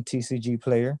on TCG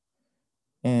Player,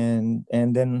 and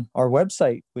then our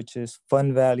website, which is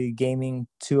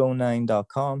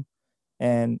funvalleygaming209.com,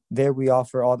 and there we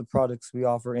offer all the products we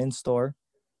offer in store.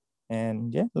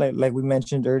 And yeah, like we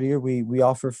mentioned earlier, we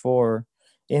offer for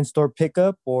in-store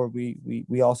pickup, or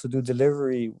we also do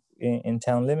delivery in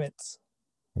town limits.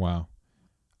 Wow,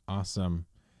 awesome.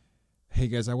 Hey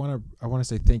guys, I want to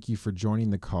say thank you for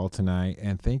joining the call tonight,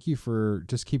 and thank you for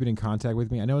just keeping in contact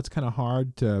with me. I know it's kind of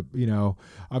hard to,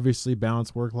 obviously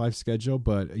balance work-life schedule,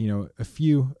 but a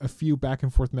few back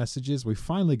and forth messages, we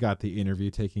finally got the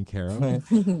interview taken care of.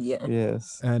 Yeah.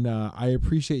 Yes. And I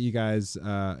appreciate you guys,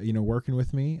 working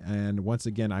with me. And once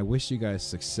again, I wish you guys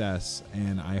success,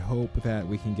 and I hope that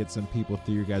we can get some people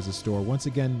through your guys' store. Once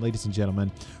again, ladies and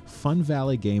gentlemen, Fun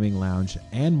Valley Gaming Lounge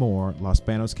and more, Los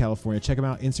Banos, California. Check them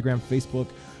out, Instagram, Facebook,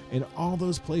 and all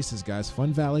those places, guys.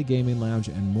 Fun Valley Gaming Lounge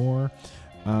and more.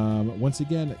 Once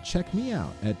again, check me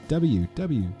out at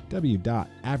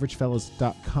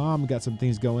www.averagefellas.com. Got some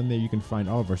things going there. You can find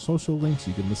all of our social links.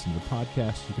 You can listen to the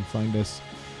podcast. You can find us.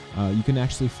 You can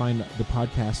actually find the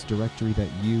podcast directory that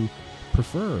you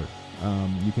prefer.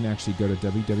 You can actually go to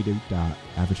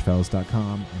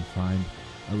www.averagefellas.com and find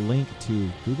a link to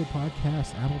Google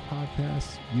Podcasts, Apple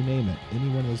Podcasts, you name it, any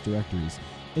one of those directories.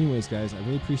 Anyways, guys, I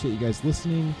really appreciate you guys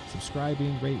listening,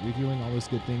 subscribing, reviewing, all those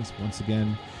good things. Once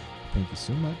again, thank you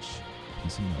so much.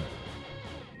 Peace and love.